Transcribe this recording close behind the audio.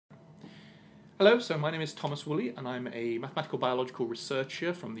Hello, so my name is Thomas Woolley and I'm a mathematical biological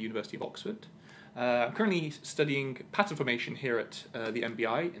researcher from the University of Oxford. I'm currently studying pattern formation here at the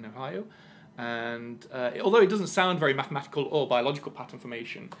MBI in Ohio, and although it doesn't sound very mathematical or biological pattern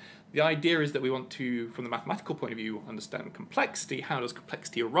formation, the idea is that we want to, from the mathematical point of view, understand complexity. How does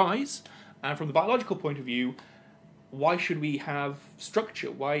complexity arise? And from the biological point of view, why should we have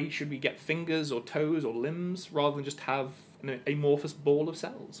structure? Why should we get fingers or toes or limbs rather than just have an amorphous ball of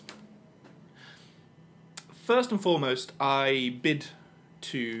cells? First and foremost, I bid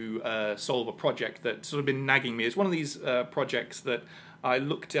to solve a project that's sort of been nagging me. It's one of these projects that I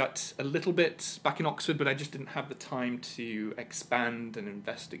looked at a little bit back in Oxford, but I just didn't have the time to expand and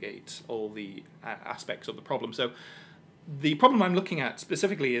investigate all the aspects of the problem. So the problem I'm looking at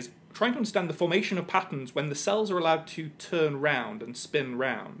specifically is trying to understand the formation of patterns when the cells are allowed to turn round and spin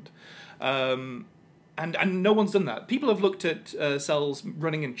round. And no one's done that. People have looked at cells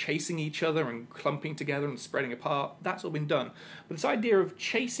running and chasing each other and clumping together and spreading apart. That's all been done. But this idea of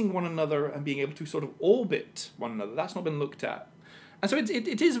chasing one another and being able to sort of orbit one another, that's not been looked at. And so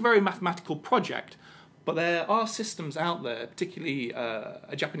it is a very mathematical project, but there are systems out there, particularly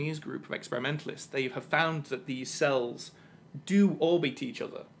a Japanese group of experimentalists. They have found that these cells do orbit each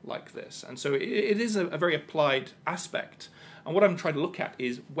other like this. And so it is a very applied aspect. And what I'm trying to look at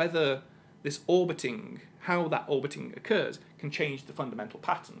is whether this orbiting, how that orbiting occurs, can change the fundamental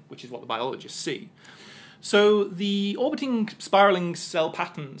pattern, which is what the biologists see. So the orbiting, spiraling cell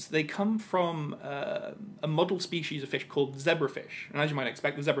patterns, they come from a model species of fish called zebrafish. And as you might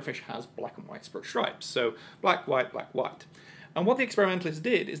expect, the zebrafish has black and white stripes. So black, white, black, white. And what the experimentalists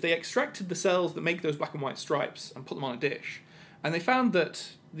did is they extracted the cells that make those black and white stripes and put them on a dish. And they found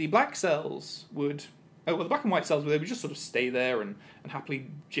that the black cells would... the black and white cells, they would just sort of stay there and happily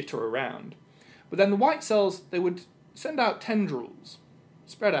jitter around. But then the white cells, they would send out tendrils,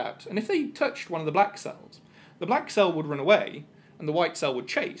 spread out. And if they touched one of the black cells, the black cell would run away and the white cell would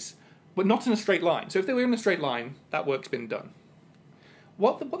chase, but not in a straight line. So if they were in a straight line, that work's been done.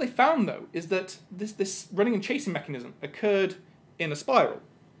 What they found, though, is that this running and chasing mechanism occurred in a spiral.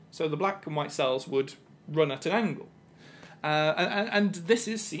 So the black and white cells would run at an angle. And this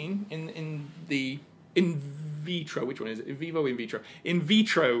is seen in the in vitro, which one is it? In vivo, in vitro? In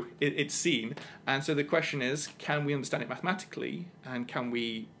vitro, it's seen. And so the question is, can we understand it mathematically? And can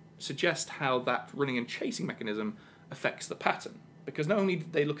we suggest how that running and chasing mechanism affects the pattern? Because not only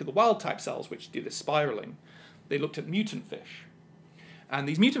did they look at the wild type cells, which do this spiraling, they looked at mutant fish. And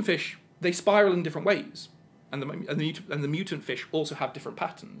these mutant fish, they spiral in different ways. And the mutant fish also have different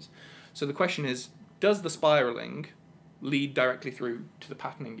patterns. So the question is, does the spiraling lead directly through to the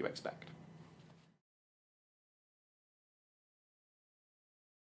patterning you expect?